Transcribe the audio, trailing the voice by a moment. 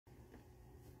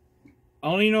I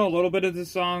only know a little bit of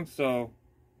this song, so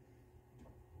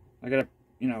I gotta,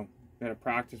 gotta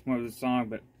practice more of the song.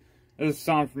 But there's a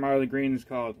song from Marley Green that's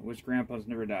called "I Wish Grandpa's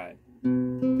Never Died."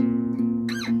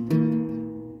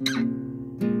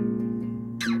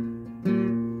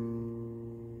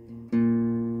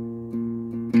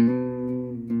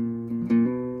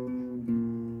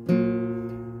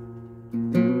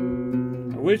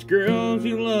 I wish girls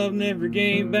you love never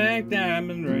gave back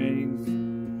diamond rings.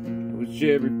 I wish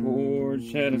every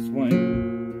porch had a swing.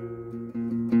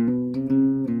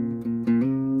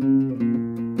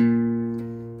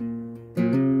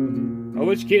 I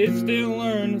wish kids still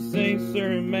learn to say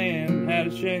sir and ma'am, how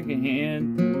to shake a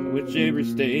hand. I wish every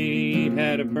state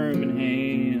had a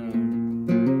Birmingham.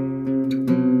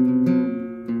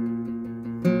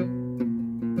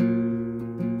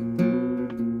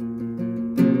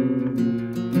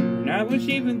 And I wish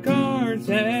even cars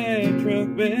had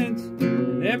truck beds,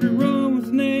 and every room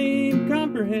was named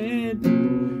Copperhead.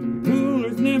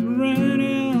 Coolers never ran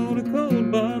out of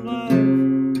cold Bud Light.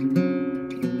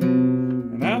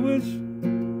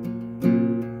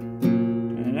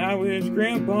 I wish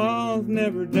Grandpa's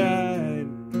never died.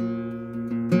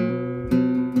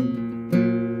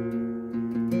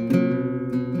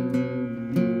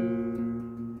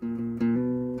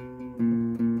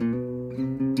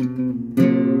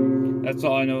 That's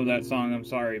all I know of that song. I'm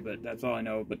sorry, but that's all I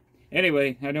know. But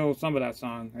anyway, I know some of that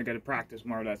song. I got to practice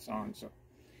more of that song. So,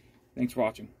 thanks for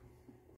watching.